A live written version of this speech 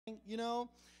you know,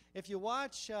 if you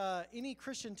watch any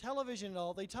Christian television at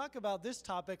all, they talk about this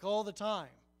topic all the time.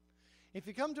 If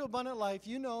you come to Abundant Life,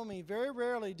 you know me. Very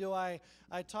rarely do I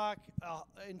talk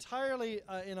entirely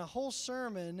in a whole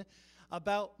sermon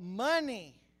about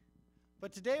money.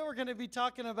 But today we're going to be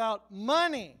talking about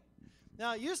money.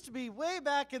 Now, it used to be way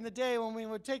back in the day when we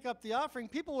would take up the offering,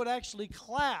 people would actually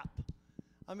clap.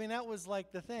 I mean, that was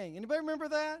like the thing. Anybody remember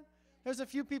that? There's a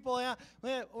few people, yeah,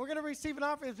 we're going to receive an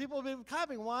offering. People will be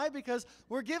clapping. Why? Because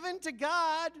we're giving to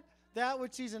God that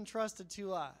which He's entrusted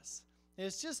to us.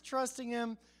 It's just trusting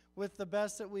Him with the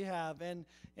best that we have, and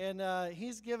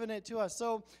He's given it to us.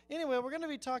 So anyway, we're going to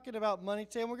be talking about money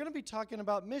today, and we're going to be talking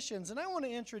about missions. And I want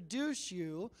to introduce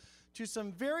you to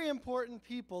some very important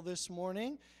people this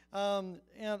morning. And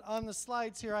on the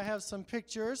slides here, I have some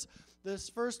pictures. This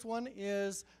first one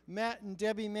is Matt and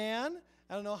Debbie Mann.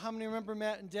 I don't know how many remember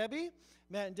Matt and Debbie.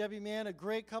 Matt and Debbie Mann, a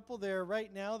great couple. They're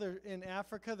right now, they're in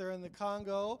Africa. They're in the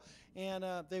Congo. And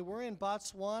they were in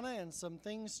Botswana, and some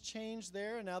things changed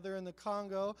there. And now they're in the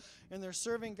Congo, and they're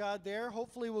serving God there.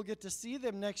 Hopefully we'll get to see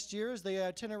them next year as they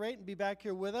itinerate and be back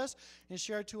here with us and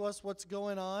share to us what's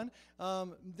going on.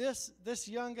 This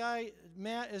young guy,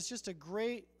 Matt, is just a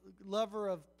great lover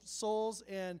of souls,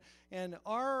 and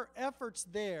our efforts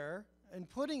there and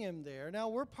putting him there. Now,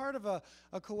 we're part of a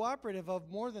cooperative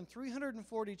of more than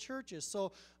 340 churches.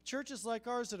 So churches like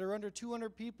ours that are under 200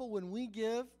 people, when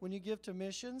you give to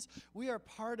missions, we are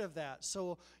part of that.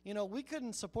 So, you know, we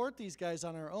couldn't support these guys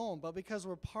on our own, but because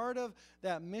we're part of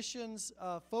that missions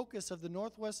focus of the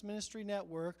Northwest Ministry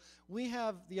Network, we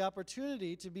have the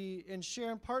opportunity to be and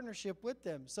share in partnership with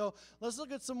them. So let's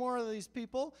look at some more of these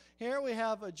people. Here we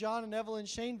have John and Evelyn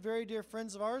Shane, very dear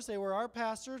friends of ours. They were our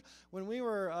pastors when we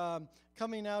were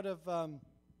coming out of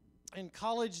in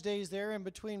college days there, in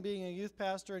between being a youth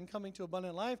pastor and coming to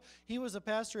Abundant Life. He was a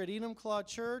pastor at Enumclaw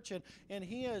Church, and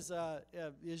he is,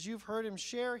 as you've heard him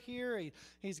share here,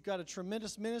 he's got a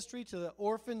tremendous ministry to the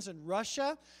orphans in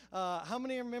Russia. How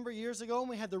many remember years ago when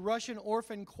we had the Russian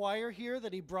orphan choir here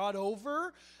that he brought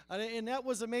over? And that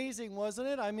was amazing, wasn't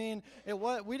it? I mean,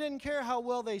 we didn't care how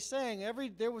well they sang.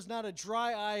 There was not a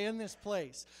dry eye in this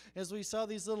place as we saw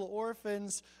these little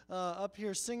orphans up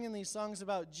here singing these songs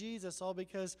about Jesus, all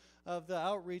because of the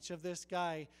outreach of this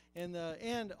guy,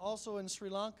 and also in Sri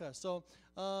Lanka. So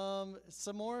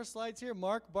some more slides here.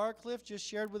 Mark Barcliffe just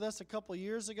shared with us a couple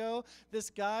years ago.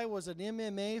 This guy was an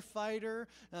MMA fighter,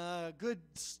 good,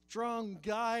 strong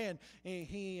guy, and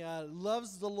he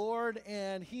loves the Lord,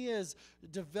 and he has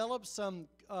developed some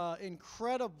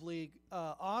incredibly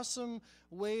awesome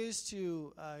ways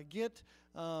to get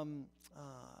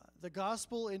the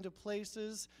gospel into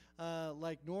places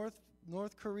like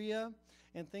North Korea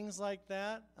and things like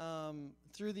that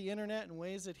through the internet in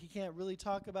ways that he can't really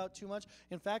talk about too much.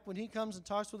 In fact, when he comes and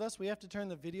talks with us, we have to turn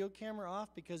the video camera off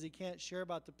because he can't share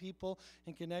about the people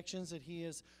and connections that he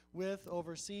is with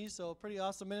overseas. So pretty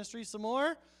awesome ministry. Some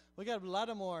more? We got a lot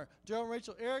of more. Joe and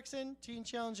Rachel Erickson, Teen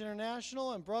Challenge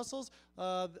International in Brussels,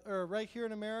 or right here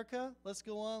in America. Let's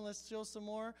go on. Let's show some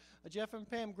more. Jeff and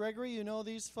Pam Gregory, you know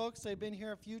these folks. They've been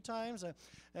here a few times.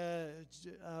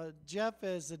 Jeff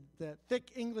has that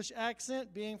thick English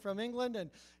accent, being from England,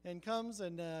 and comes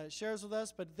and shares with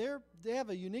us. But they have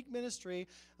a unique ministry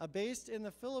based in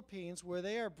the Philippines where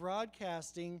they are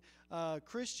broadcasting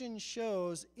Christian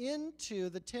shows into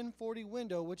the 1040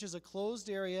 window, which is a closed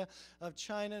area of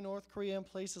China, North Korea, and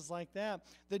places like that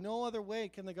no other way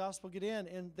can the gospel get in.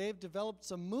 And they've developed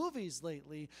some movies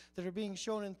lately that are being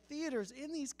shown in theaters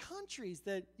in these countries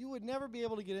that you would never be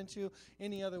able to get into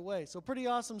any other way. So pretty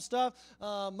awesome stuff.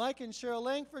 Mike and Cheryl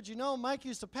Langford, you know, Mike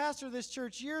used to pastor this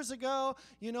church years ago.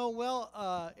 You know,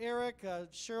 well, Eric,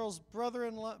 Cheryl's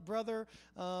brother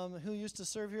who used to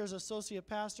serve here as associate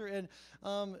pastor, and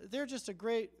they're just a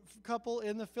great couple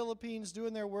in the Philippines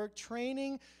doing their work,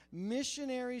 training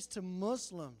missionaries to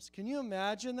Muslims. Can you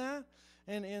imagine that?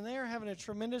 And they are having a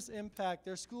tremendous impact.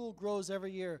 Their school grows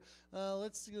every year.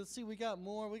 Let's see, we got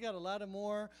more. We got a lot of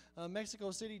more.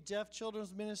 Mexico City Deaf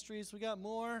Children's Ministries. We got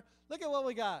more. Look at what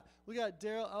we got. We got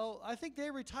Daryl. Oh, I think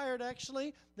they retired,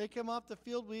 actually. They come off the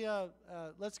field.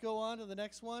 Let's go on to the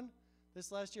next one. This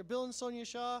last year, Bill and Sonia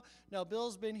Shaw. Now,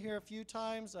 Bill's been here a few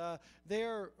times.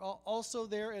 They're also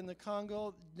there in the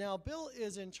Congo. Now, Bill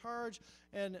is in charge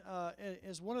and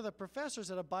is one of the professors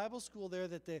at a Bible school there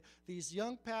that these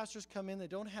young pastors come in. They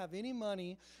don't have any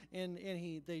money, and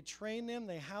they train them,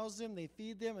 they house them, they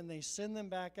feed them, and they send them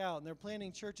back out. And they're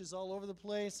planting churches all over the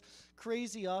place.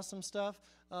 Crazy, awesome stuff.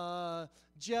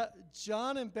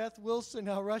 John and Beth Wilson,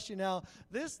 now Russia. Now,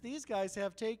 these guys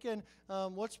have taken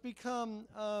what's become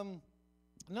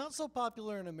not so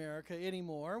popular in America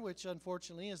anymore, which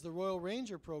unfortunately is the Royal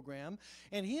Ranger program.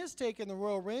 And he has taken the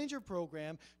Royal Ranger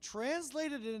program,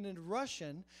 translated it into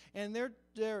Russian, and they're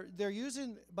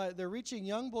reaching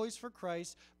young boys for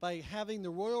Christ by having the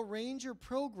Royal Ranger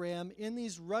program in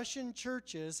these Russian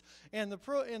churches, and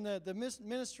the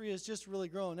ministry has just really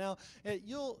grown. Now, if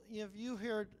you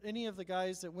heard any of the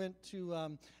guys that went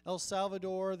to El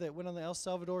Salvador, that went on the El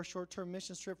Salvador short-term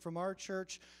mission trip from our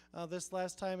church this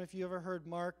last time, if you ever heard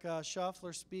Mark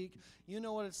Schaffler speak, you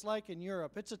know what it's like in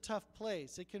Europe. It's a tough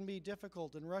place. It can be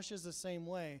difficult, and Russia's the same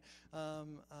way.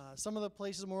 Some of the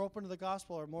places more open to the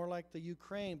gospel are more like the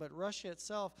Ukraine, but Russia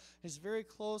itself is very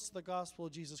close to the gospel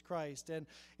of Jesus Christ.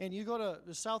 And you go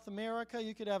to South America,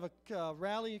 you could have a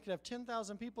rally, you could have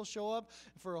 10,000 people show up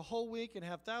for a whole week and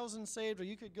have thousands saved, or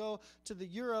you could go to the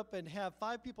Europe and have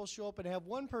 5 people show up and have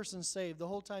 1 person saved the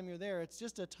whole time you're there. It's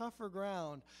just a tougher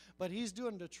ground, but he's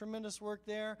doing a tremendous work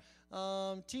there.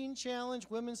 Teen Challenge,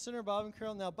 Women's Center, Bob and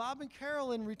Carolyn. Now, Bob and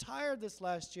Carolyn retired this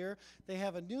last year. They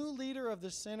have a new leader of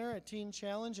the center at Teen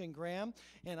Challenge in Graham,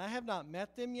 and I have not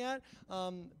met them yet,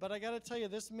 but I got to tell you,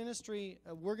 this ministry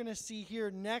we're going to see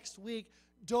here next week.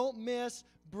 Don't miss.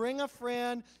 Bring a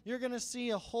friend. You're going to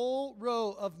see a whole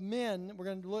row of men. We're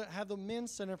going to have the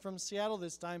Men's Center from Seattle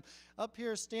this time up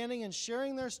here standing and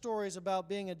sharing their stories about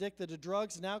being addicted to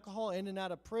drugs and alcohol, in and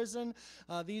out of prison.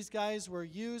 These guys were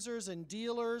users and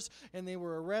dealers, and they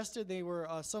were arrested. They were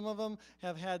some of them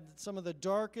have had some of the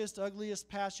darkest, ugliest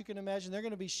past you can imagine. They're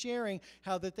going to be sharing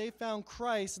how that they found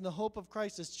Christ, and the hope of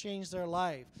Christ has changed their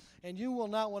life. And you will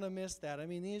not want to miss that. I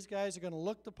mean, these guys are going to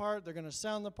look the part. They're going to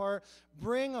sound the part.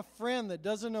 Bring a friend that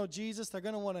doesn't know Jesus. You're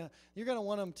going to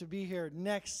want them to be here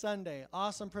next Sunday.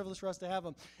 Awesome privilege for us to have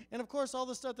them. And of course, all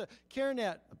the stuff that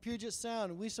CareNet, Puget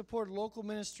Sound, we support local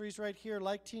ministries right here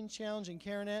like Teen Challenge and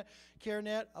CareNet.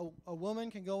 CareNet, a woman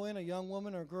can go in, a young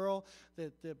woman or girl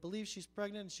that believes she's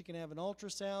pregnant, and she can have an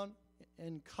ultrasound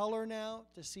in color now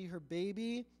to see her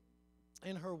baby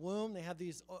in her womb. They have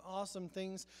these awesome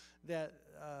things that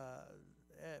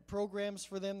programs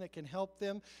for them that can help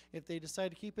them if they decide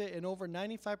to keep it. And over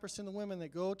 95% of the women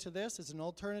that go to this as an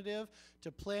alternative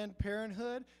to Planned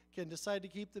Parenthood can decide to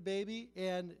keep the baby.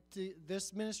 And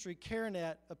this ministry,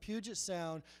 CareNet, a Puget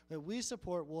Sound, that we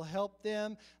support, will help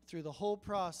them through the whole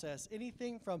process.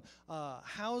 Anything from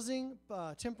housing,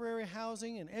 temporary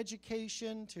housing and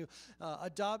education to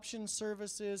adoption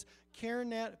services.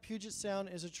 CareNet, Puget Sound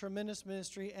is a tremendous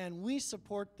ministry, and we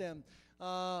support them.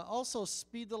 Also,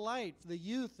 Speed the Light, the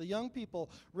youth, the young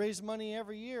people raise money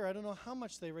every year. I don't know how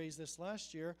much they raised this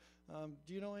last year.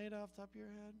 Do you know, Ada, off the top of your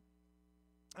head?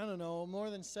 I don't know, more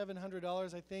than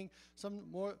 $700, I think, some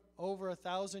more, over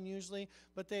 1,000 usually.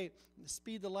 But they,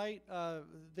 Speed the Light,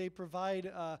 they provide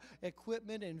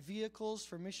equipment and vehicles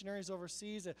for missionaries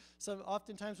overseas.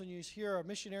 Oftentimes when you hear our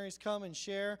missionaries come and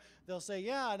share, they'll say,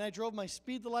 yeah, and I drove my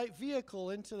Speed the Light vehicle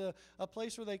into a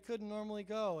place where they couldn't normally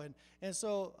go. And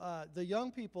so the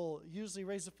young people usually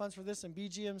raise the funds for this. And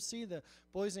BGMC, the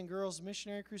Boys and Girls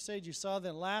Missionary Crusade, you saw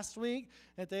them last week,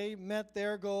 that they met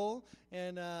their goal.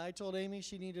 And I told Amy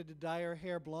she needed to dye her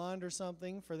hair blonde or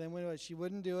something for them. She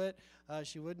wouldn't do it.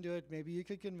 She wouldn't do it. Maybe you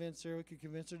could convince her. We could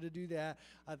convince her to do that.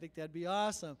 I think that'd be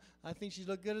awesome. I think she'd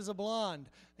look good as a blonde.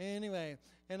 Anyway,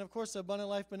 and of course, the Abundant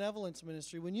Life Benevolence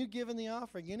Ministry. When you give in the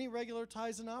offering, any regular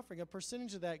tithes and offering, a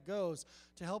percentage of that goes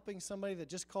to helping somebody that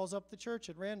just calls up the church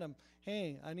at random.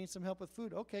 Hey, I need some help with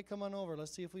food. Okay, come on over.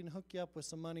 Let's see if we can hook you up with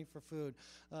some money for food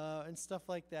and stuff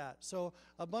like that. So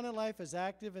Abundant Life is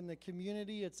active in the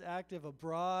community. It's active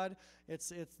abroad.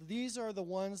 These are the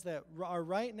ones that are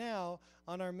right now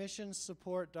on our missions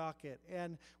support docket.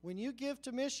 And when you give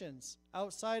to missions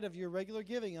outside of your regular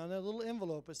giving, on a little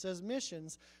envelope, it says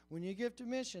missions. When you give to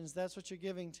missions, that's what you're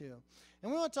giving to.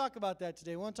 And we want to talk about that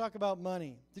today. We want to talk about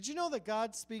money. Did you know that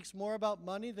God speaks more about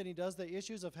money than he does the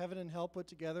issues of heaven and hell put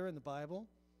together in the Bible?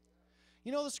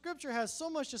 You know, the scripture has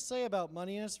so much to say about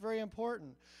money, and it's very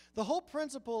important. The whole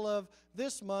principle of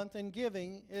this month in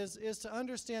giving is to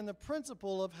understand the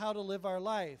principle of how to live our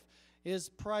life, is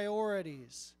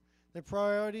priorities. The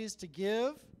priorities to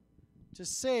give, to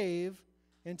save,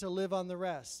 and to live on the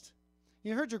rest.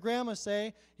 You heard your grandma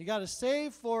say, you got to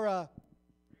save for a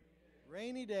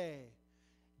rainy day.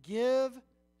 Give,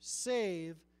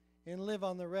 save, and live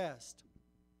on the rest.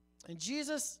 And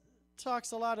Jesus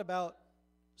talks a lot about,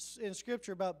 in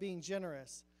Scripture, about being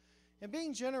generous. And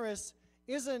being generous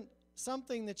isn't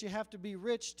something that you have to be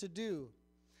rich to do.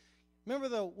 Remember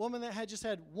the woman that had just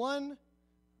had one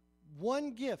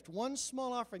gift, one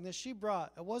small offering that she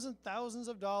brought. It wasn't thousands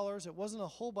of dollars. It wasn't a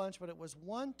whole bunch, but it was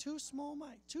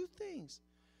two things.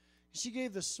 She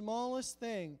gave the smallest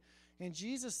thing. And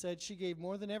Jesus said she gave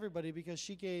more than everybody because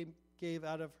she gave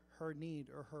out of her need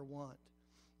or her want.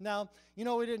 Now, we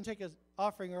didn't take an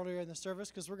offering earlier in the service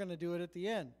because we're going to do it at the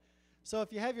end. So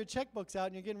if you have your checkbooks out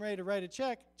and you're getting ready to write a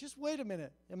check, just wait a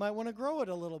minute. You might want to grow it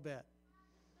a little bit.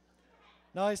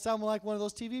 Now I sound like one of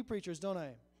those TV preachers, don't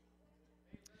I?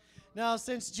 Now,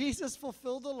 since Jesus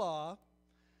fulfilled the law,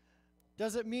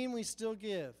 does it mean we still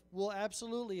give? Well,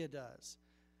 absolutely it does.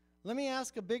 Let me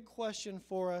ask a big question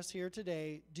for us here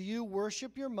today. Do you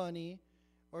worship your money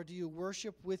or do you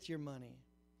worship with your money?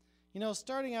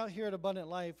 Starting out here at Abundant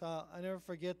Life, I never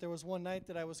forget there was one night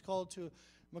that I was called to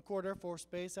McCord Air Force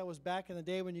Base. That was back in the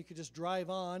day when you could just drive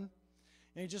on.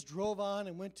 And he just drove on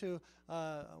and went to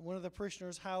one of the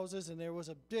parishioners' houses, and there was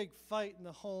a big fight in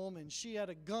the home, and she had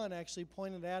a gun actually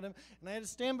pointed at him, and I had to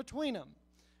stand between them.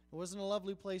 It wasn't a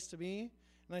lovely place to be.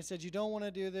 And I said, you don't want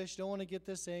to do this. You don't want to get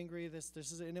this angry. This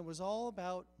is, and it was all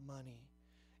about money.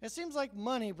 It seems like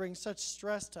money brings such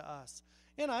stress to us.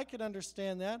 And I can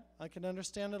understand that. I can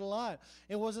understand it a lot.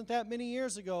 It wasn't that many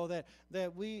years ago that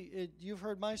you've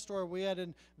heard my story. We had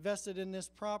invested in this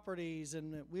properties,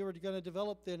 and we were going to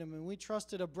develop them, and we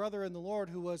trusted a brother in the Lord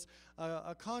who was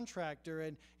a contractor,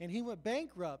 and he went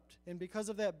bankrupt. And because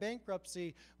of that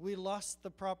bankruptcy, we lost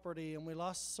the property, and we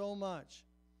lost so much.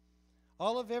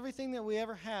 Everything that we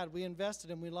ever had, we invested,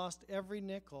 and we lost every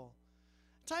nickel.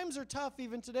 Times are tough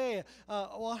even today.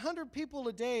 100 people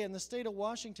a day in the state of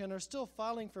Washington are still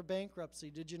filing for bankruptcy.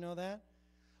 Did you know that?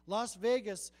 Las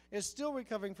Vegas is still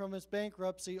recovering from its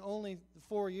bankruptcy only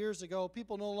 4 years ago.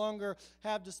 People no longer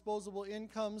have disposable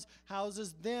incomes.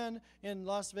 Houses then in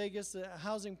Las Vegas,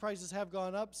 housing prices have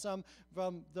gone up some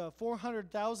from the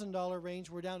 $400,000 range.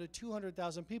 We're down to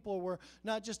 $200,000. People were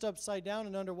not just upside down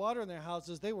and underwater in their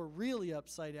houses. They were really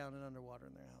upside down and underwater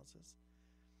in their houses.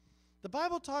 The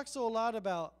Bible talks a lot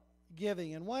about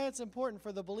giving and why it's important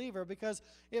for the believer, because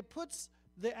it puts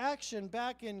the action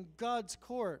back in God's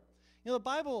court. The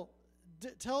Bible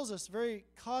tells us very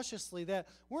cautiously that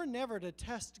we're never to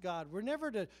test God. We're never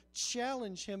to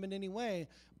challenge him in any way.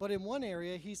 But in one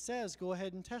area, he says, go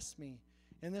ahead and test me.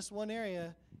 And this one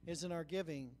area is in our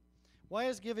giving. Why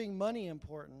is giving money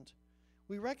important?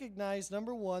 We recognize,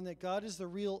 number one, that God is the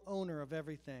real owner of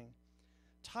everything.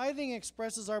 Tithing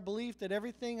expresses our belief that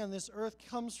everything on this earth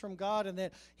comes from God and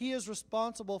that he is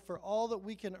responsible for all that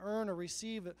we can earn or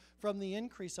receive from the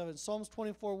increase of it. Psalms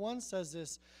 24:1 says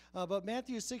this. But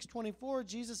Matthew 6:24,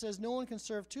 Jesus says, no one can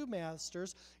serve two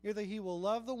masters. Either he will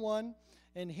love the one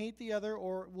and hate the other,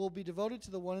 or will be devoted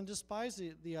to the one and despise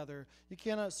the other. You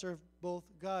cannot serve both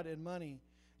God and money.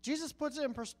 Jesus puts it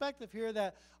in perspective here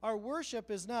that our worship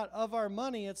is not of our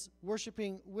money, it's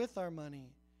worshiping with our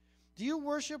money. Do you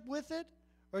worship with it?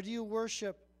 Or do you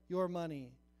worship your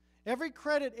money? Every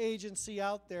credit agency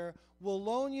out there will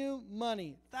loan you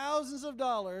money, thousands of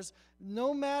dollars,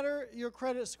 no matter your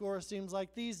credit score, seems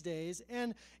like these days.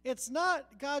 And it's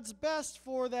not God's best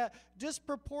for that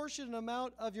disproportionate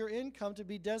amount of your income to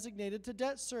be designated to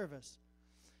debt service.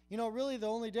 Really the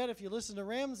only debt, if you listen to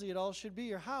Ramsey at all, should be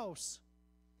your house.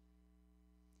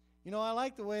 I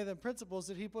like the way the principles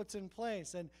that he puts in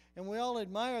place, and we all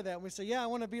admire that. And we say, yeah, I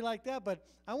want to be like that, but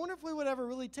I wonder if we would ever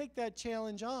really take that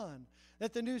challenge on,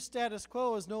 that the new status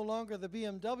quo is no longer the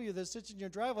BMW that sits in your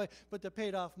driveway, but the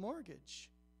paid-off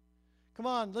mortgage. Come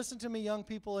on, listen to me, young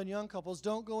people and young couples.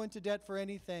 Don't go into debt for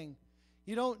anything.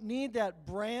 You don't need that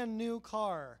brand new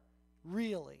car,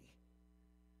 really.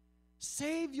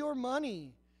 Save your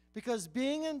money, because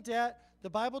being in debt, the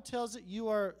Bible tells it you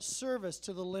are service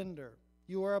to the lender.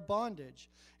 You are a bondage.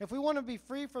 If we want to be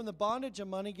free from the bondage of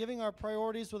money, giving our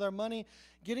priorities with our money,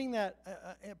 getting that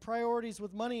priorities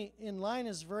with money in line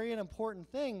is very an important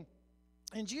thing.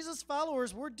 And Jesus'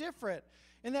 followers, we're different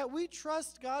in that we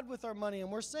trust God with our money.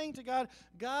 And we're saying to God,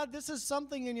 God, this is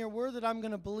something in your word that I'm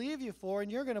going to believe you for,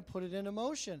 and you're going to put it into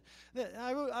motion.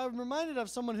 I'm reminded of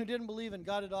someone who didn't believe in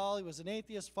God at all. He was an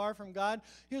atheist, far from God.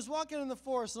 He was walking in the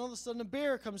forest, and all of a sudden a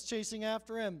bear comes chasing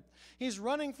after him. He's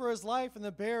running for his life, and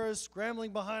the bear is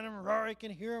scrambling behind him. He can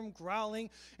hear him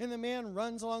growling, and the man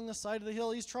runs along the side of the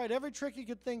hill. He's tried every trick he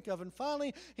could think of, and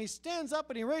finally he stands up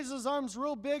and he raises his arms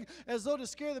real big as though to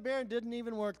scare the bear, and didn't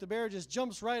even work. The bear just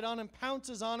jumps right on him,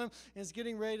 pounces on him, and is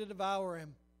getting ready to devour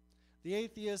him. The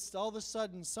atheist, all of a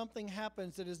sudden, something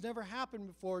happens that has never happened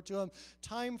before to him.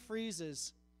 Time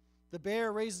freezes. The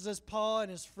bear raises his paw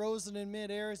and is frozen in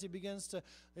midair as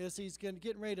he's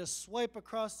getting ready to swipe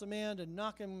across the man to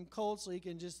knock him cold so he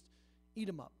can just eat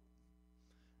him up.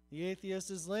 The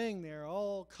atheist is laying there,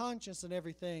 all conscious and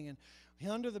everything, and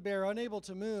under the bear, unable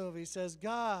to move, he says,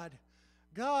 God,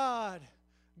 God,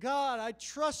 God, I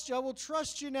trust you. I will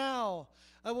trust you now.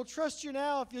 I will trust you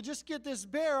now if you'll just get this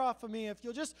bear off of me, if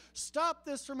you'll just stop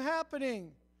this from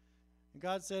happening. And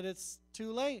God said, it's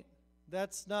too late.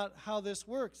 That's not how this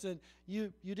works. And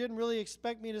you didn't really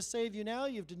expect me to save you now.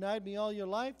 You've denied me all your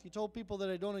life. You told people that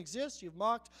I don't exist. You've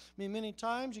mocked me many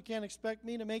times. You can't expect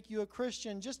me to make you a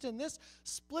Christian just in this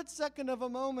split second of a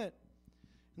moment.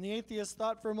 And the atheist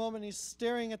thought for a moment. He's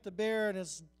staring at the bear and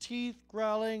his teeth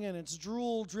growling and its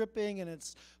drool dripping and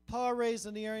its paw raised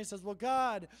in the air. He says, well,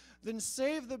 God, then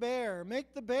save the bear.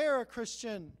 Make the bear a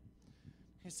Christian.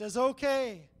 He says,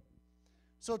 okay.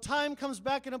 So time comes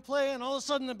back into play, and all of a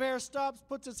sudden the bear stops,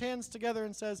 puts his hands together,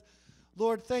 and says,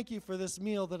 Lord, thank you for this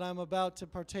meal that I'm about to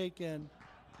partake in.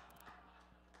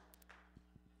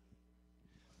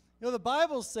 You know, the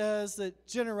Bible says that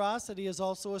generosity is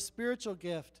also a spiritual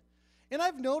gift. And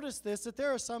I've noticed this, that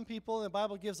there are some people, and the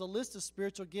Bible gives a list of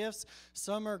spiritual gifts.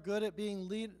 Some are good at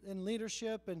being in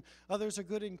leadership, and others are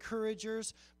good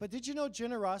encouragers. But did you know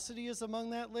generosity is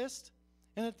among that list?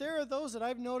 And that there are those that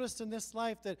I've noticed in this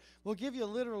life that will give you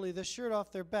literally the shirt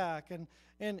off their back,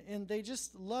 and they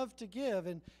just love to give.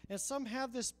 And some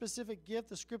have this specific gift,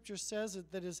 the Scripture says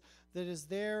that is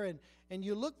there, and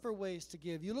you look for ways to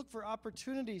give. You look for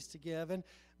opportunities to give. And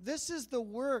this is the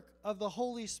work of the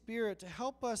Holy Spirit to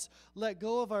help us let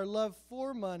go of our love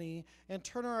for money and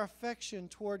turn our affection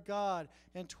toward God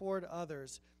and toward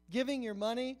others. Giving your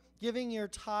money, giving your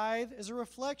tithe is a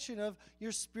reflection of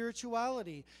your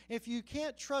spirituality. If you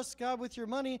can't trust God with your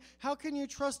money, how can you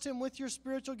trust Him with your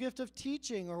spiritual gift of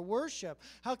teaching or worship?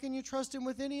 How can you trust Him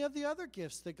with any of the other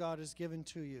gifts that God has given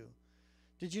to you?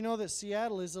 Did you know that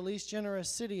Seattle is the least generous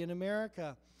city in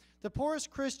America? The poorest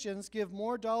Christians give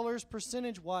more dollars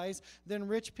percentage-wise than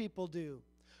rich people do.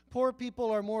 Poor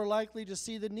people are more likely to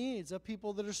see the needs of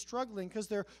people that are struggling because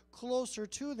they're closer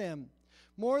to them.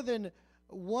 More than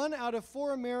 1 out of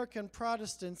 4 American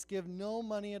Protestants give no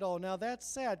money at all. Now that's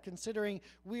sad considering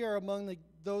we are among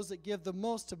those that give the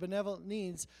most to benevolent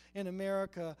needs in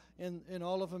America, in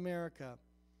all of America.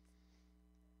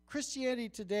 Christianity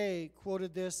Today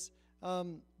quoted this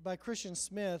by Christian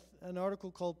Smith, an article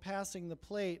called Passing the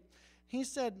Plate. He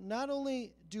said, not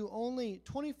only do only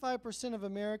 25% of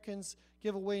Americans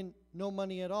give away no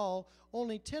money at all,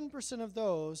 only 10% of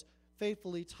those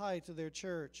faithfully tithe to their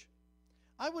church.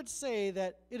 I would say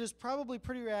that it is probably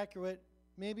pretty accurate,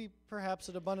 maybe perhaps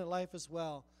at Abundant Life as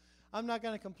well. I'm not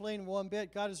going to complain one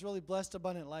bit. God has really blessed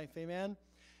Abundant Life, amen?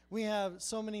 We have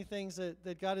so many things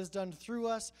that God has done through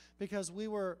us because we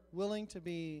were willing to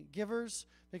be givers,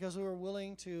 because we were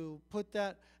willing to put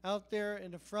that out there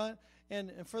in the front.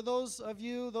 And for those of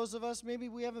you, those of us, maybe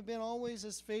we haven't been always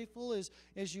as faithful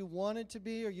as you wanted to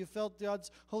be, or you felt God's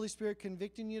Holy Spirit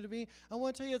convicting you to be. I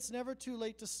want to tell you, it's never too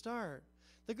late to start.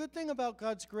 The good thing about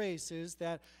God's grace is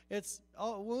that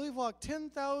when we've walked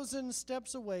 10,000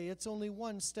 steps away, it's only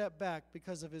one step back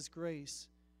because of His grace.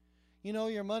 You know,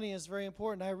 your money is very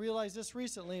important. I realized this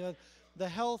recently with the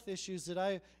health issues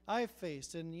that I've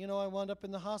faced. And, you know, I wound up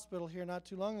in the hospital here not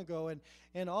too long ago.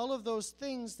 And all of those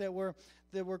things that were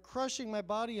crushing my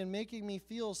body and making me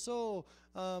feel so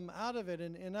out of it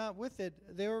and not with it,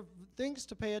 they were things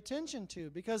to pay attention to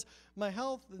because my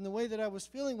health and the way that I was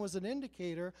feeling was an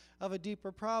indicator of a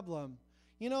deeper problem.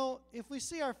 You know, if we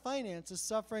see our finances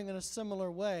suffering in a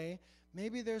similar way,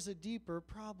 maybe there's a deeper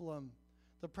problem.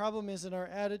 The problem is in our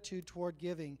attitude toward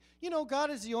giving. You know, God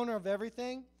is the owner of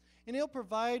everything, and He'll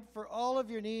provide for all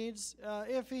of your needs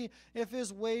if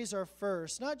His ways are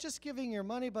first. Not just giving your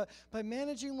money, but by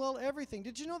managing well everything.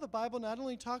 Did you know the Bible not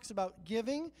only talks about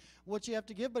giving, what you have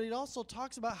to give, but it also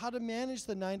talks about how to manage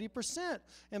the 90%.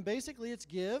 And basically it's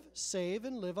give, save,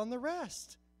 and live on the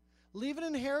rest. Leave an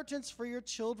inheritance for your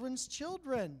children's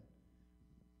children.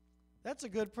 That's a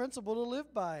good principle to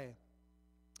live by.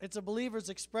 It's a believer's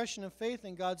expression of faith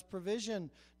in God's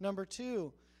provision. Number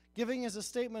 2, giving is a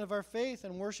statement of our faith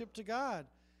and worship to God.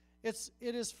 It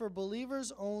is for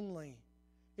believers only.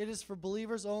 It is for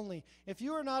believers only. If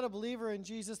you are not a believer in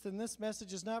Jesus, then this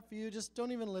message is not for you. Just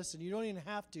don't even listen. You don't even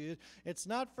have to. It's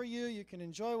not for you. You can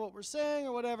enjoy what we're saying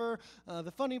or whatever.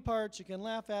 The funny parts you can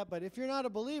laugh at. But if you're not a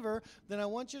believer, then I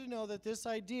want you to know that this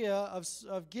idea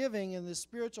of giving and the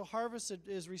spiritual harvest that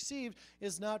is received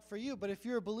is not for you. But if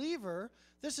you're a believer,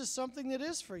 this is something that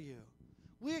is for you.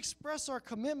 We express our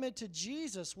commitment to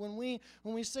Jesus when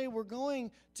we say we're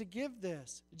going to give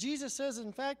this. Jesus says,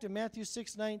 in fact, in Matthew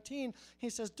 6:19,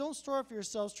 He says, don't store up for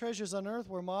yourselves treasures on earth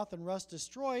where moth and rust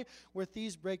destroy, where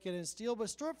thieves break in and steal, but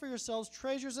store up for yourselves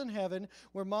treasures in heaven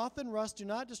where moth and rust do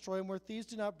not destroy and where thieves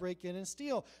do not break in and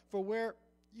steal. For where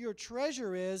your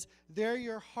treasure is, there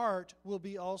your heart will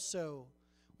be also.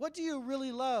 What do you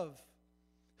really love?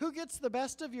 Who gets the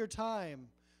best of your time?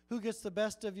 Who gets the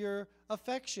best of your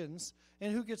affections?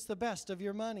 And who gets the best of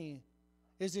your money?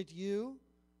 Is it you?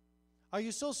 Are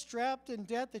you so strapped in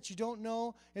debt that you don't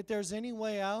know if there's any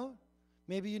way out?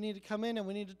 Maybe you need to come in and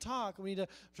we need to talk. We need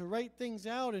to write things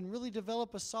out and really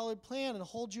develop a solid plan and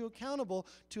hold you accountable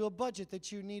to a budget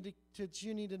that you need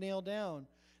to nail down.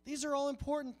 These are all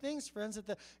important things, friends,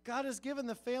 that God has given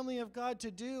the family of God to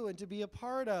do and to be a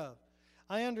part of.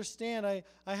 I understand. I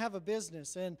have a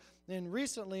business, and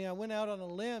recently I went out on a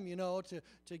limb,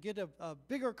 to get a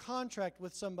bigger contract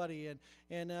with somebody.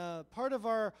 And part of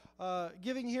our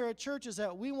giving here at church is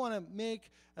that we want to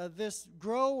make this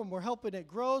grow, and we're helping it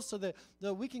grow so that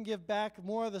we can give back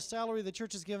more of the salary the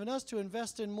church has given us to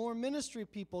invest in more ministry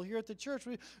people here at the church.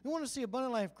 We want to see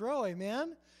Abundant Life grow,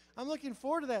 amen? I'm looking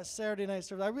forward to that Saturday night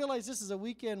service. I realize this is a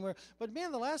weekend but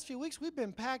man, the last few weeks we've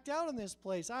been packed out in this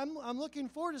place. I'm looking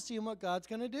forward to seeing what God's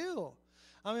going to do.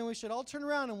 I mean, we should all turn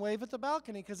around and wave at the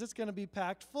balcony because it's going to be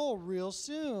packed full real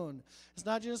soon. It's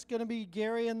not just going to be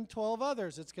Gary and 12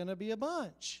 others. It's going to be a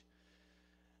bunch.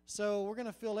 So we're going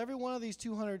to fill every one of these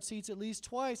 200 seats at least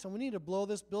twice, and we need to blow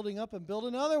this building up and build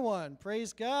another one.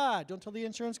 Praise God. Don't tell the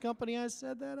insurance company I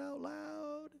said that out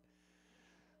loud.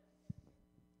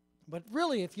 But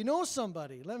really, if you know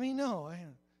somebody, let me know.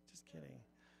 Just kidding.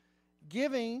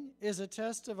 Giving is a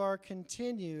test of our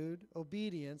continued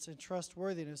obedience and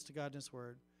trustworthiness to God and His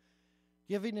Word.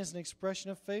 Giving is an expression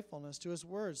of faithfulness to His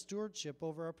Word, stewardship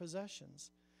over our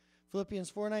possessions. Philippians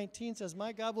 4:19 says,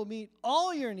 "My God will meet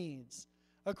all your needs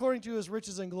according to His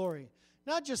riches and glory."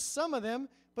 Not just some of them,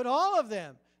 but all of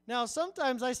them. Now,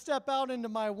 sometimes I step out into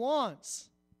my wants.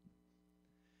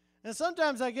 And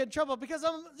sometimes I get in trouble because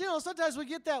sometimes we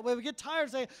get that way. We get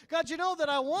tired saying, God, you know that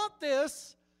I want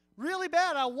this really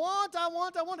bad. I want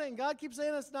it. And God keeps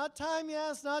saying, it's not time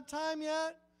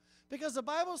yet. Because the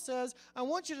Bible says, I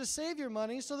want you to save your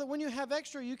money so that when you have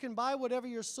extra, you can buy whatever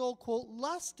your soul, quote,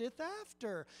 lusteth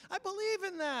after. I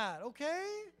believe in that, okay?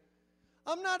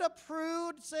 I'm not a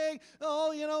prude saying,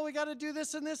 we got to do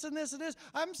this and this and this and this.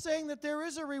 I'm saying that there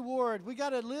is a reward. We got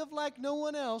to live like no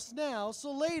one else now,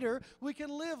 so later we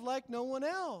can live like no one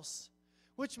else,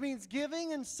 which means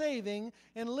giving and saving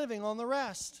and living on the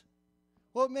rest.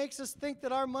 What makes us think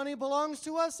that our money belongs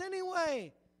to us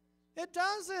anyway? It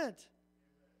doesn't.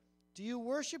 Do you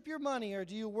worship your money or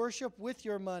do you worship with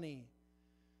your money?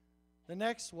 The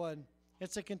next one,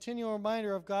 it's a continual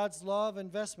reminder of God's law of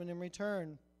investment in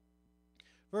return.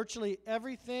 Virtually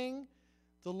everything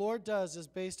the Lord does is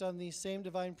based on these same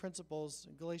divine principles.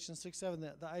 In Galatians 6:7,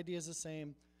 the idea is the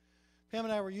same. Pam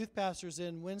and I were youth pastors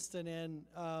in Winston, and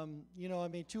I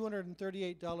made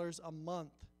 $238 a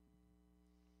month.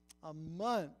 A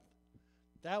month.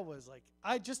 That was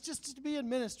just to be in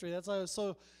ministry. That's why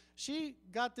so. She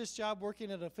got this job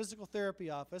working at a physical therapy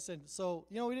office, and so,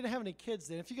 we didn't have any kids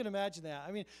then, if you can imagine that.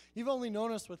 I mean, you've only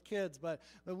known us with kids, but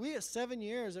we at 7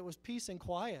 years, it was peace and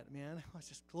quiet, man. It was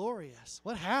just glorious.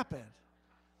 What happened?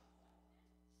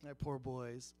 My poor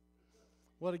boys.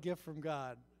 What a gift from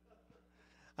God.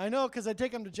 I know, because I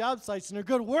take them to job sites, and they're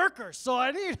good workers, so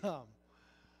I need them.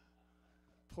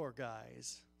 Poor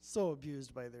guys. So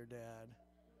abused by their dad.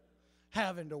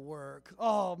 Having to work.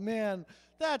 Oh, man,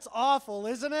 that's awful,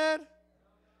 isn't it?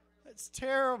 It's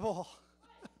terrible.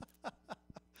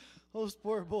 Those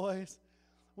poor boys.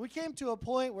 We came to a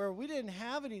point where we didn't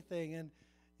have anything,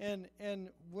 and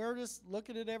we're just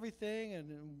looking at everything,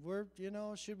 and we're,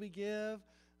 should we give?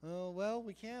 Well,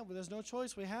 we can't. But there's no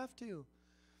choice. We have to.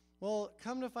 Well,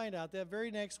 come to find out, that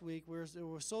very next week, we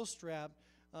were so strapped,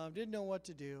 didn't know what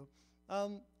to do.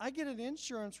 I get an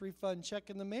insurance refund check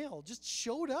in the mail. Just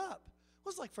showed up.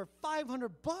 It was for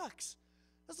 $500.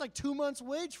 That's like 2 months'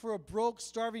 wage for a broke,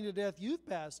 starving to death youth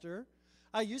pastor.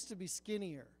 I used to be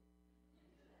skinnier.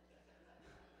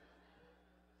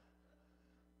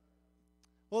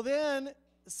 Well, then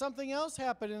something else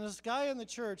happened, and this guy in the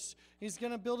church, he's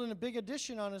going to build a big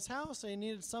addition on his house, and he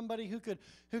needed somebody who could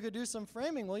do some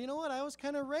framing. Well, you know what? I was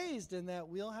kind of raised in that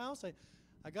wheelhouse.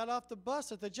 I got off the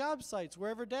bus at the job sites,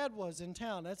 wherever Dad was in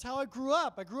town. That's how I grew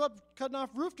up. I grew up cutting off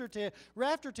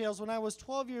rafter tails when I was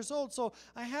 12 years old, so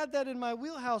I had that in my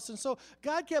wheelhouse. And so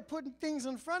God kept putting things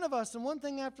in front of us, and one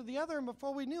thing after the other, and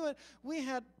before we knew it, we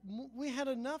had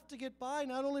enough to get by,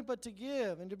 not only but to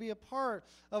give and to be a part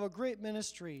of a great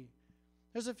ministry.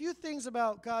 There's a few things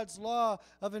about God's law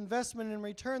of investment and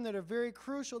return that are very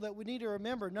crucial that we need to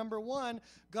remember. Number one,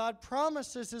 God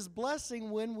promises His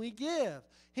blessing when we give.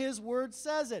 His word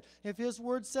says it. If His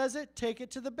word says it, take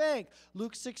it to the bank.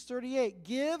 Luke 6:38,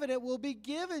 give and it will be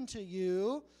given to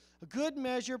you A good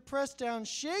measure, pressed down,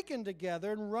 shaken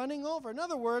together, and running over. In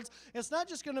other words, it's not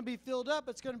just going to be filled up,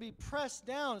 it's going to be pressed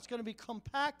down. It's going to be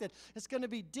compacted. It's going to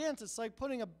be dense. It's like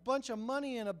putting a bunch of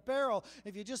money in a barrel.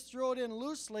 If you just throw it in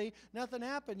loosely, nothing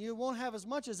happens. You won't have as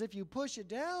much as if you push it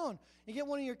down. You get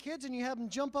one of your kids and you have them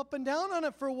jump up and down on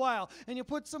it for a while, and you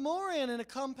put some more in, and it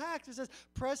compacts. It says,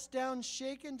 pressed down,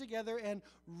 shaken together, and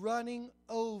running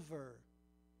over.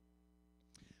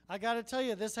 I got to tell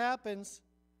you, this happens.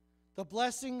 The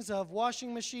blessings of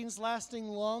washing machines lasting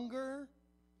longer,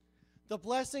 the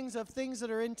blessings of things that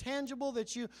are intangible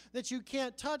that you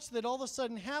can't touch, that all of a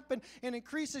sudden happen and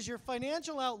increases your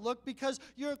financial outlook because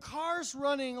your car's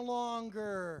running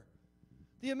longer.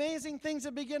 The amazing things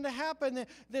that begin to happen,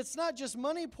 that's not just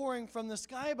money pouring from the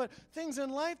sky, but things in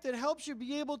life that helps you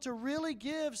be able to really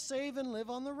give, save, and live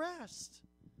on the rest.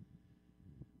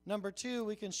 Number 2,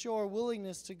 we can show our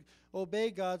willingness to obey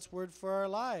God's word for our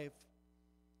life.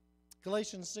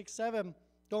 Galatians 6:7,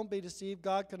 don't be deceived,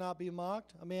 God cannot be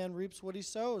mocked. A man reaps what he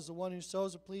sows. The one who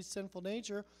sows to please sinful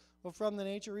nature will from the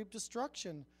nature reap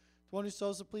destruction. The one who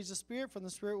sows to please the Spirit from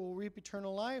the Spirit will reap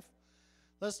eternal life.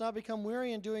 Let's not become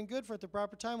weary in doing good, for at the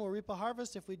proper time we'll reap a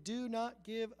harvest if we do not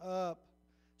give up.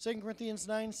 2 Corinthians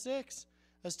 9:6,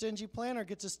 a stingy planter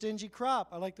gets a stingy crop.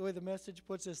 I like the way the Message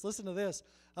puts this. Listen to this.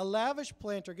 A lavish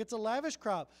planter gets a lavish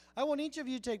crop. I want each of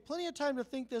you to take plenty of time to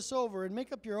think this over and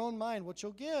make up your own mind what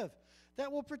you'll give.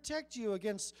 That will protect you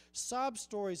against sob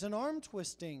stories and arm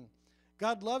twisting.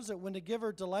 God loves it when the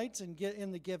giver delights in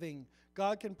the giving.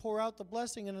 God can pour out the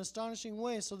blessing in an astonishing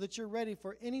way so that you're ready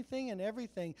for anything and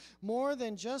everything, more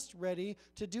than just ready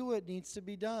to do what needs to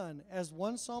be done. As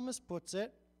one psalmist puts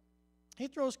it, he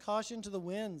throws caution to the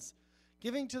winds,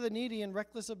 giving to the needy in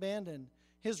reckless abandon.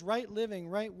 His right living,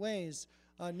 right ways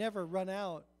never run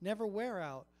out, never wear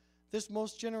out. This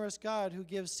most generous God who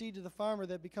gives seed to the farmer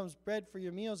that becomes bread for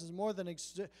your meals is more than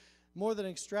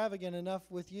extravagant enough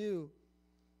with you.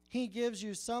 He gives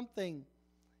you something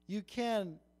you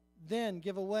can then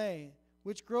give away,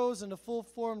 which grows into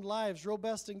full-formed lives,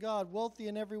 robust in God, wealthy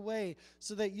in every way,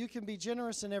 so that you can be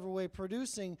generous in every way,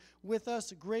 producing with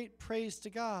us great praise to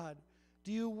God.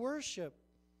 Do you worship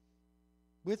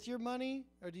with your money,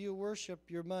 or do you worship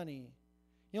your money?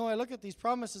 You know, I look at these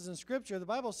promises in Scripture. The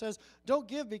Bible says, don't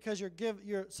give because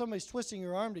somebody's twisting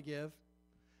your arm to give.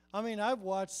 I mean, I've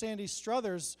watched Sandy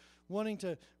Struthers wanting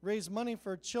to raise money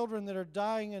for children that are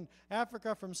dying in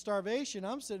Africa from starvation.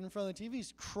 I'm sitting in front of the TV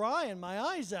crying my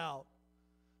eyes out.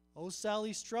 Oh,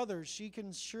 Sally Struthers, she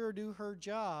can sure do her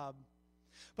job.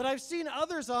 But I've seen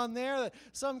others on there,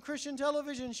 some Christian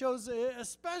television shows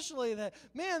especially, that,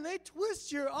 man, they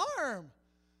twist your arm.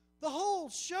 The whole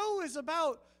show is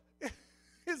about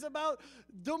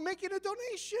making a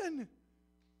donation.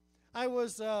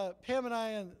 Pam and I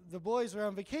and the boys were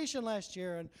on vacation last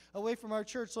year and away from our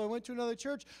church, so I went to another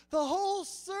church. The whole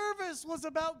service was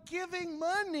about giving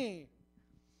money.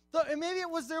 And maybe it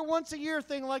was their once a year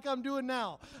thing like I'm doing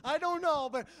now. I don't know,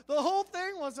 but the whole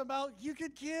thing was about you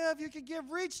could give,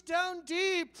 reach down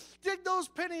deep, dig those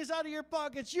pennies out of your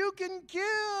pockets. You can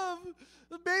give.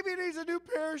 The baby needs a new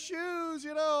pair of shoes,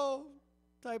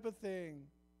 type of thing.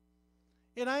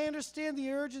 And I understand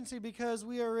the urgency because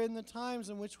we are in the times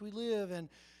in which we live, and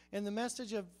the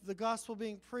message of the gospel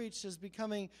being preached is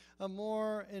becoming a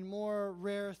more and more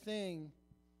rare thing.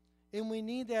 And we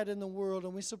need that in the world,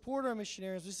 and we support our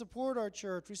missionaries, we support our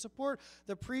church, we support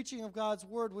the preaching of God's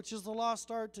word, which is the lost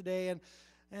art today, and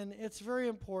it's very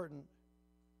important.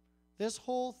 This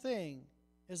whole thing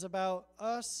is about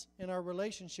us and our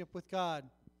relationship with God.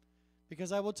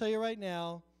 Because I will tell you right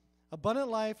now, Abundant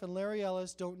Life and Larry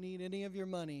Ellis don't need any of your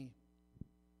money.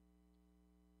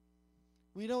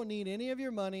 We don't need any of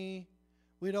your money.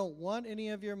 We don't want any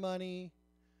of your money.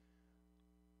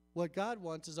 What God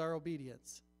wants is our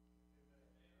obedience.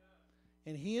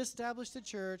 And He established the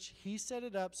church. He set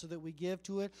it up so that we give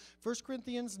to it. 1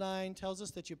 Corinthians 9 tells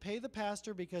us that you pay the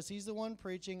pastor because he's the one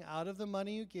preaching out of the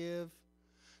money you give.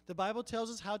 The Bible tells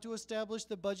us how to establish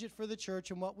the budget for the church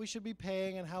and what we should be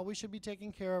paying and how we should be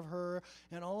taking care of her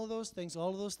and all of those things.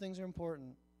 All of those things are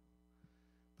important.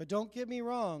 But don't get me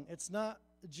wrong. It's not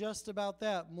just about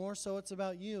that. More so, it's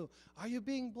about you. Are you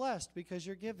being blessed because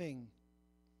you're giving?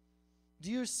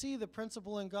 Do you see the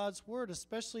principle in God's Word,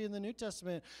 especially in the New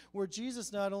Testament, where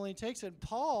Jesus not only takes it,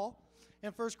 Paul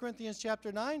in 1 Corinthians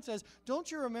chapter 9 says, don't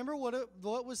you remember what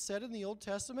was said in the Old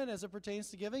Testament as it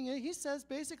pertains to giving? He says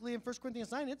basically in 1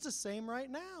 Corinthians 9, it's the same right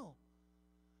now.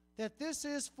 That this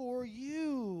is for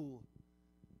you.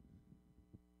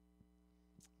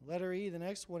 Letter E, the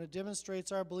next one, it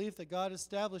demonstrates our belief that God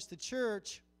established the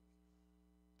church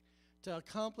to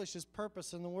accomplish His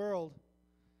purpose in the world.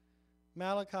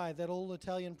 Malachi, that old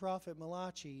Italian prophet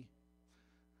Malachi.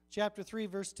 Chapter 3,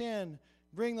 verse 10,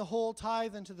 bring the whole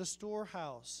tithe into the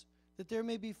storehouse, that there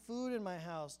may be food in my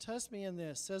house. Test me in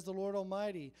this, says the Lord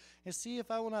Almighty, and see if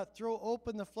I will not throw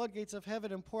open the floodgates of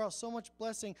heaven and pour out so much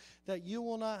blessing that you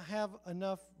will not have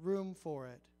enough room for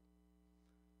it.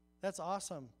 That's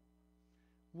awesome.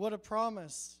 What a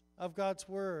promise of God's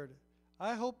word.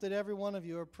 I hope that every one of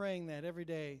you are praying that every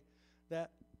day,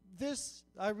 that this,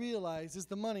 I realize, is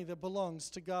the money that belongs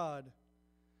to God.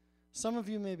 Some of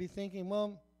you may be thinking,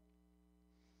 well,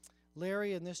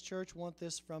 Larry and this church want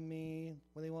this from me,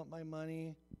 well, they want my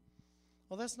money.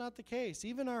 Well, that's not the case.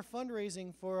 Even our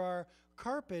fundraising for our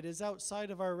carpet is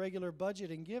outside of our regular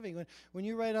budget and giving. When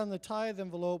you write on the tithe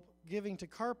envelope, giving to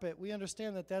carpet, we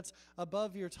understand that that's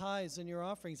above your tithes and your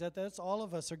offerings. That's all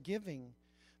of us are giving.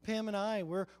 Pam and I,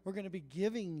 we're going to be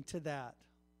giving to that.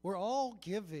 We're all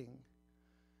giving.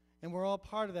 And we're all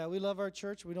part of that. We love our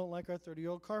church. We don't like our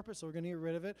 30-year-old carpet, so we're going to get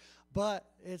rid of it. But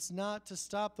it's not to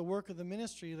stop the work of the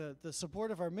ministry, the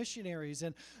support of our missionaries,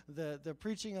 and the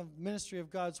preaching of ministry of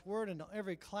God's word. And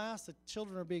every class that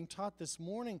children are being taught this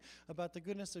morning about the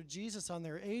goodness of Jesus on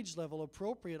their age level,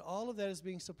 appropriate, all of that is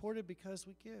being supported because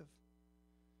we give.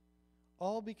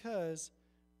 All because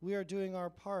we are doing our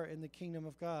part in the kingdom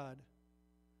of God.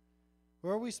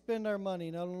 Where we spend our money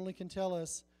not only can tell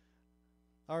us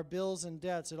our bills and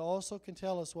debts, it also can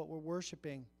tell us what we're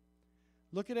worshiping.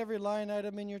 Look at every line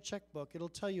item in your checkbook. It'll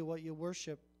tell you what you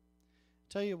worship.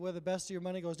 Tell you where the best of your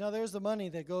money goes. Now, there's the money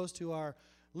that goes to our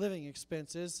living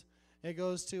expenses. It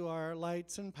goes to our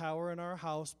lights and power and our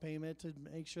house payment to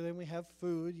make sure that we have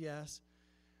food, yes.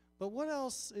 But what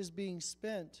else is being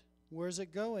spent? Where's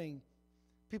it going?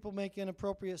 People make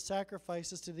inappropriate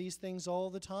sacrifices to these things all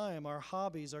the time. Our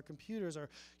hobbies, our computers, our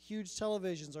huge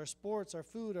televisions, our sports, our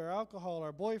food, our alcohol,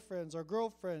 our boyfriends, our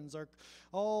girlfriends, our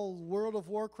all World of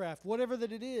Warcraft, whatever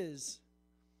that it is.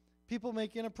 People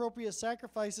make inappropriate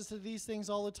sacrifices to these things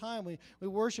all the time. We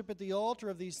worship at the altar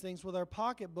of these things with our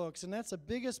pocketbooks, and that's the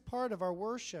biggest part of our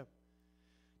worship.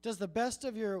 Does the best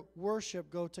of your worship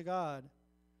go to God?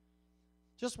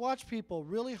 Just watch people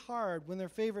really hard when their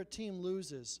favorite team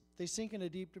loses. They sink into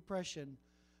deep depression.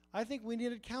 I think we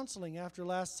needed counseling after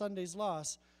last Sunday's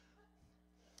loss.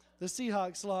 The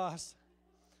Seahawks loss.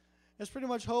 It's pretty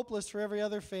much hopeless for every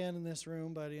other fan in this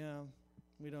room, but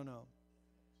we don't know.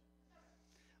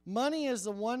 Money is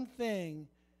the one thing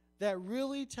that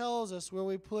really tells us where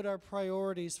we put our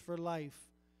priorities for life,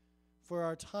 for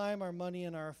our time, our money,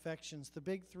 and our affections. The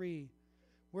big three.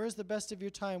 Where is the best of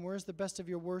your time? Where is the best of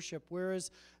your worship? Where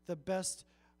is the best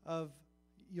of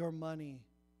your money?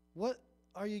 What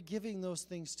are you giving those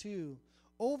things to?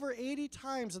 Over 80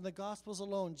 times in the Gospels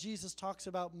alone, Jesus talks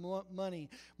about money.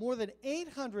 More than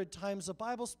 800 times the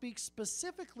Bible speaks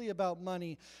specifically about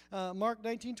money. Mark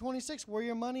 19:26, where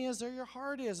your money is, there your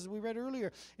heart is, as we read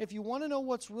earlier. If you want to know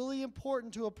what's really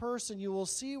important to a person, you will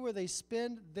see where they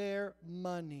spend their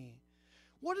money.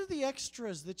 What are the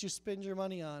extras that you spend your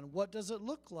money on? What does it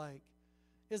look like?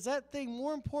 Is that thing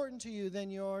more important to you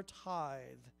than your tithe,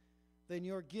 than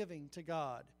your giving to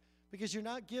God? Because you're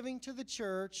not giving to the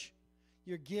church,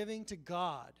 you're giving to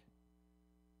God.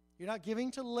 You're not giving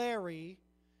to Larry,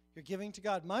 you're giving to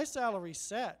God. My salary's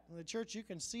set. In the church, you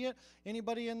can see it.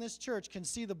 Anybody in this church can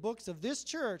see the books of this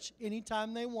church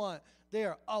anytime they want. They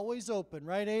are always open,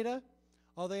 right, Ada?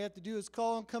 All they have to do is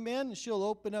call and come in, and she'll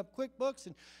open up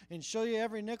QuickBooks and show you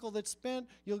every nickel that's spent.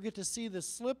 You'll get to see the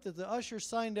slip that the usher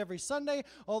signed every Sunday,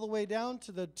 all the way down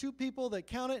to the two people that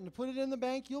count it and put it in the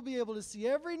bank. You'll be able to see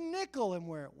every nickel and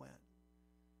where it went.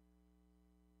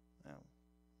 Now,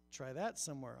 try that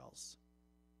somewhere else.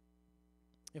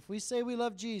 If we say we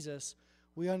love Jesus,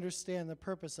 we understand the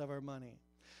purpose of our money.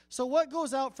 So what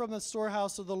goes out from the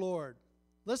storehouse of the Lord?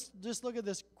 Let's just look at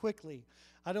this quickly.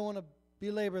 I don't want to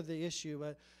belabor the issue,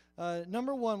 but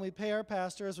number one, we pay our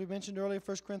pastor, as we mentioned earlier,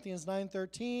 1 Corinthians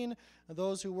 9:13.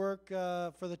 Those who work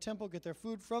for the temple get their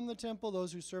food from the temple.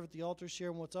 Those who serve at the altar share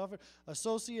in what's offered.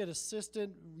 Associate,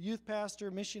 assistant, youth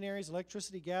pastor, missionaries,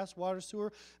 electricity, gas, water,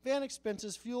 sewer, van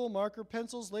expenses, fuel, marker,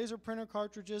 pencils, laser printer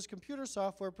cartridges, computer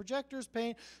software, projectors,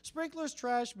 paint, sprinklers,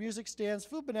 trash, music stands,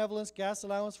 food benevolence, gas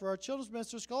allowance for our children's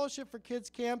minister, scholarship for kids'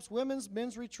 camps, women's,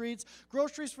 men's retreats,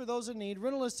 groceries for those in need,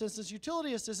 rental assistance,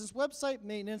 utility assistance, website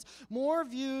maintenance, more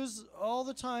views all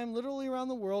the time, literally around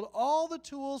the world, all the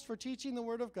tools for teaching the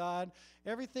Word of God.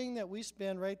 Everything that we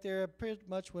spend right there pretty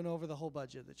much went over the whole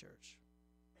budget of the church.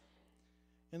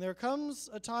 And there comes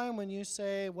a time when you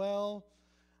say, well,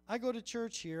 I go to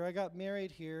church here. I got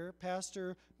married here.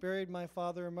 Pastor buried my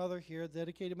father and mother here,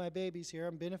 dedicated my babies here.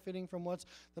 I'm benefiting from what's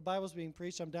the Bible's being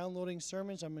preached. I'm downloading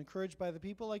sermons. I'm encouraged by the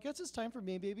people. I guess it's time for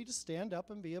me maybe to stand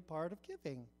up and be a part of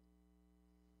giving.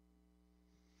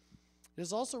 It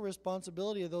is also a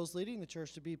responsibility of those leading the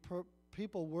church to be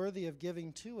people worthy of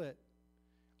giving to it.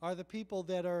 Are the people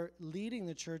that are leading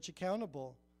the church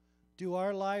accountable? Do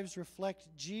our lives reflect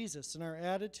Jesus in our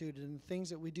attitude and the things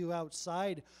that we do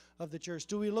outside of the church?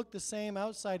 Do we look the same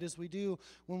outside as we do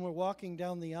when we're walking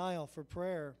down the aisle for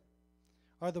prayer?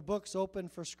 Are the books open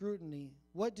for scrutiny?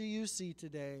 What do you see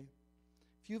today?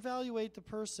 If you evaluate the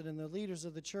person and the leaders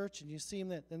of the church and you see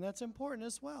that, then that's important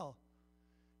as well.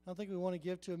 I don't think we want to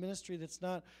give to a ministry that's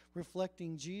not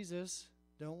reflecting Jesus,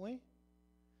 don't we?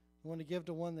 We want to give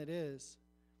to one that is.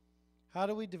 How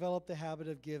do we develop the habit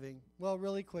of giving? Well,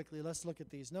 really quickly, let's look at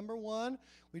these. Number one,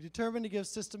 we determine to give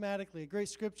systematically. A great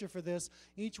scripture for this.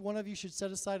 Each one of you should set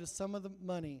aside a sum of the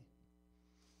money.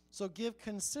 So give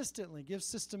consistently, give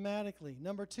systematically.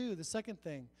 Number two, the second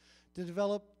thing,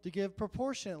 to give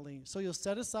proportionately. So you'll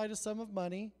set aside a sum of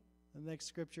money. The next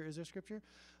scripture, is there scripture?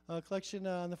 Collection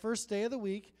on the first day of the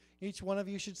week. Each one of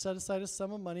you should set aside a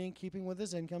sum of money in keeping with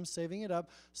his income, saving it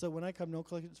up, so when I come, no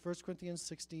collection. 1 Corinthians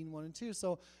 16, 1 and 2.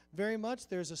 So very much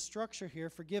there's a structure here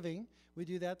for giving. We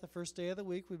do that the first day of the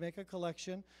week. We make a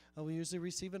collection. We usually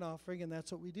receive an offering, and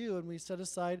that's what we do. And we set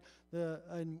aside,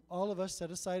 and all of us set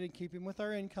aside in keeping with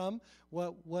our income,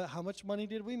 how much money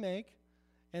did we make,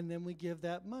 and then we give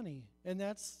that money. And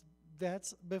that's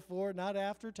before, not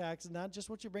after taxes, not just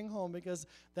what you bring home, because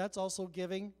that's also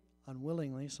giving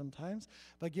unwillingly sometimes,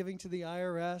 but giving to the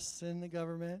IRS and the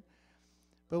government.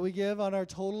 But we give on our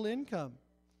total income.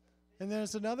 And then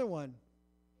there's another one.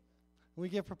 We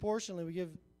give proportionally. We give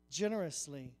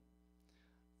generously.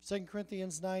 2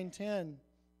 Corinthians 9:10.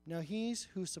 Now he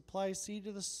who supplies seed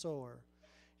to the sower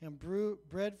and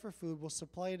bread for food will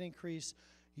supply and increase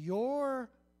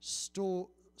your store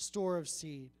of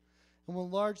seed, and will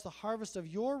enlarge the harvest of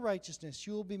your righteousness.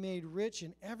 You will be made rich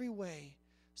in every way,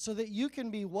 so that you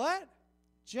can be what?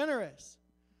 Generous.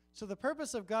 So the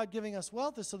purpose of God giving us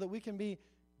wealth is so that we can be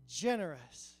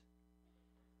generous.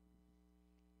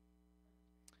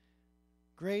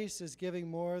 Grace is giving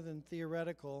more than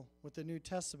theoretical with the New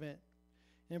Testament.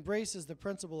 It embraces the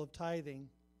principle of tithing.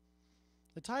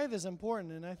 The tithe is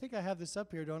important, and I think I have this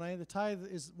up here, don't I? The tithe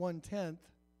is 1/10.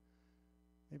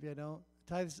 Maybe I don't.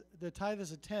 The tithe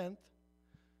is a tenth.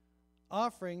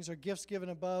 Offerings are gifts given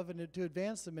above and to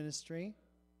advance the ministry.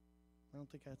 I don't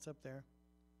think that's up there.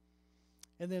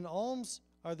 And then alms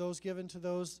are those given to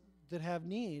those that have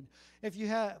need. If you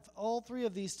have all three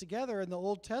of these together in the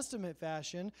Old Testament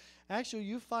fashion, actually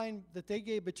you find that they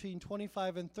gave between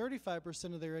 25 and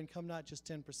 35% of their income, not just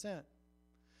 10%.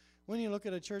 When you look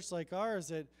at a church like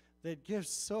ours that gives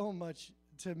so much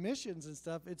to missions and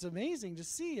stuff, it's amazing to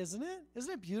see, isn't it?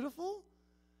 Isn't it beautiful?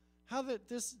 How that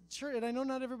this church, and I know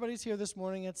not everybody's here this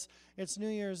morning, it's New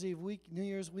Year's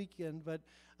weekend, but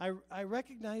I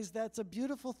recognize that's a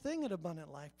beautiful thing at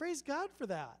Abundant Life. Praise God for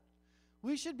that.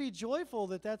 We should be joyful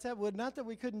that that's happening. Not that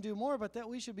we couldn't do more, but that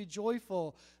we should be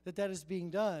joyful that that is being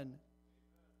done.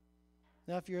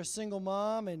 Now, if you're a single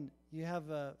mom and you have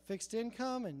a fixed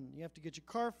income and you have to get your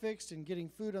car fixed and getting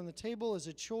food on the table is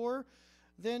a chore,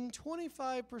 then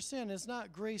 25% is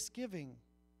not grace giving.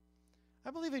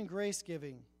 I believe in grace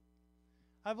giving.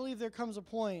 I believe there comes a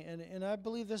point, and I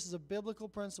believe this is a biblical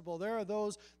principle. There are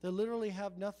those that literally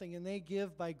have nothing, and they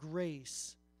give by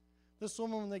grace. This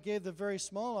woman, when they gave the very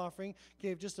small offering,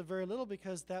 gave just a very little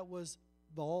because that was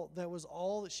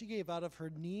all that she gave out of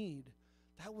her need.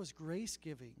 That was grace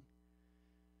giving.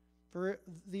 For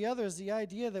the others, the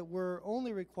idea that we're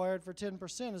only required for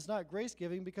 10% is not grace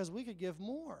giving because we could give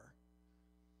more.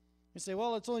 You say,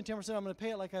 well, it's only 10%, I'm going to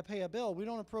pay it like I pay a bill. We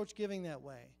don't approach giving that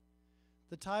way.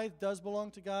 The tithe does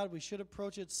belong to God. We should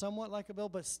approach it somewhat like a bill,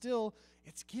 but still,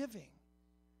 it's giving.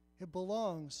 It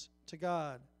belongs to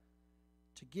God.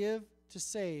 To give, to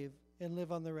save, and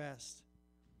live on the rest.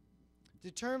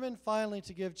 Determine finally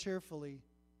to give cheerfully.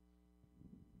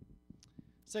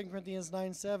 2 Corinthians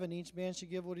 9:7, each man should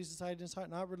give what he's decided in his heart,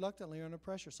 not reluctantly or under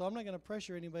pressure. So I'm not going to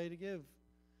pressure anybody to give.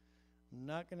 I'm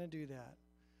not going to do that.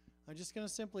 I'm just going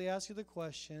to simply ask you the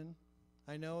question.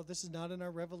 I know this is not in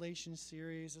our Revelation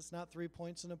series. It's not 3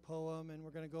 points in a poem, and we're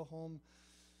going to go home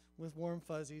with warm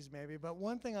fuzzies maybe. But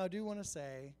one thing I do want to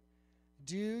say,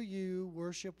 do you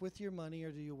worship with your money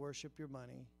or do you worship your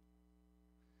money?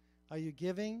 Are you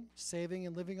giving, saving,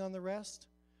 and living on the rest?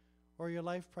 Or are your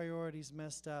life priorities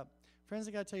messed up? Friends,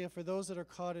 I got to tell you, for those that are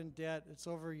caught in debt, it's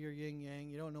over your yin-yang.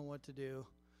 You don't know what to do.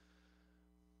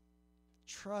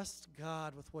 Trust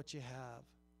God with what you have.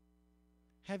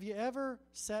 Have you ever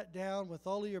sat down with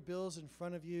all of your bills in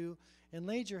front of you and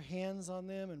laid your hands on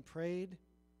them and prayed?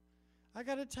 I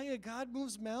got to tell you, God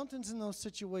moves mountains in those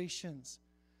situations.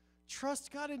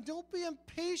 Trust God and don't be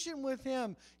impatient with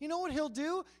Him. You know what He'll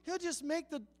do? He'll just make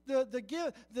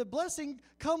the blessing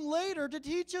come later to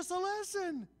teach us a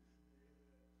lesson.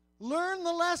 Learn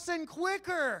the lesson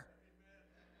quicker.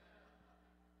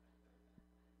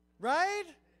 Right?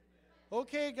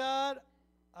 Okay, God,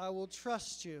 I will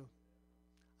trust you.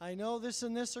 I know this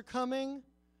and this are coming.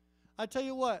 I tell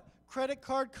you what, credit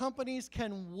card companies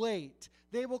can wait.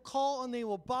 They will call and they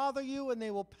will bother you and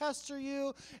they will pester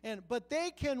you, but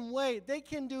they can wait. They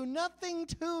can do nothing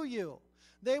to you.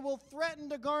 They will threaten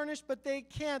to garnish, but they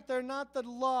can't. They're not the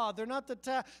law. They're not the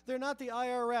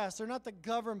IRS. They're not the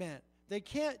government. They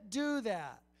can't do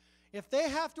that. If they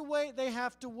have to wait, they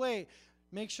have to wait.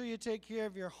 Make sure you take care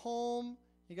of your home.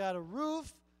 You got a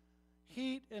roof,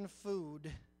 heat, and food.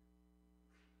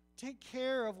 Take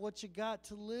care of what you got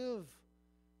to live.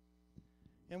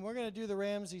 And we're going to do the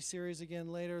Ramsey series again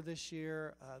later this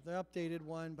year, the updated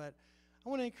one. But I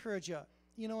want to encourage you,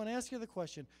 and ask you the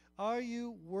question, are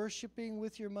you worshiping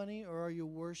with your money or are you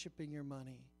worshiping your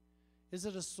money? Is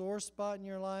it a sore spot in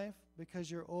your life because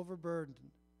you're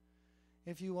overburdened?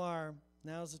 If you are,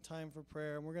 now's the time for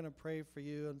prayer, and we're going to pray for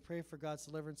you and pray for God's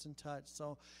deliverance and touch.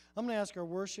 So I'm going to ask our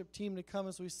worship team to come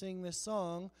as we sing this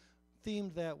song,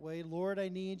 themed that way, Lord, I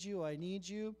need you, I need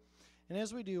you. And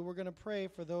as we do, we're going to pray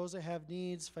for those that have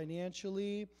needs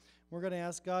financially. We're going to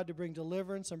ask God to bring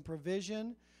deliverance and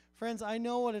provision. Friends, I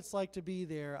know what it's like to be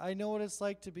there. I know what it's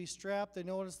like to be strapped. I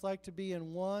know what it's like to be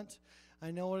in want. I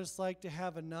know what it's like to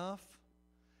have enough.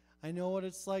 I know what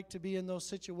it's like to be in those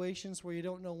situations where you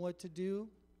don't know what to do.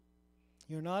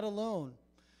 You're not alone.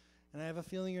 And I have a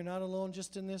feeling you're not alone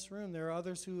just in this room. There are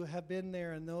others who have been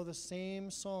there and know the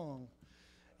same song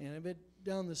and have been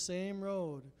down the same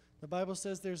road. The Bible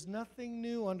says there's nothing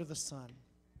new under the sun.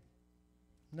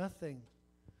 Nothing.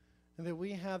 And that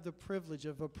we have the privilege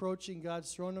of approaching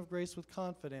God's throne of grace with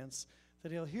confidence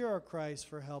that He'll hear our cries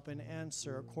for help and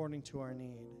answer according to our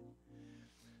need.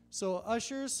 So,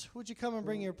 ushers, would you come and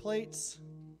bring your plates?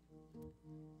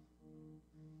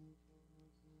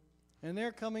 And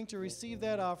they're coming to receive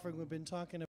that offering we've been talking about.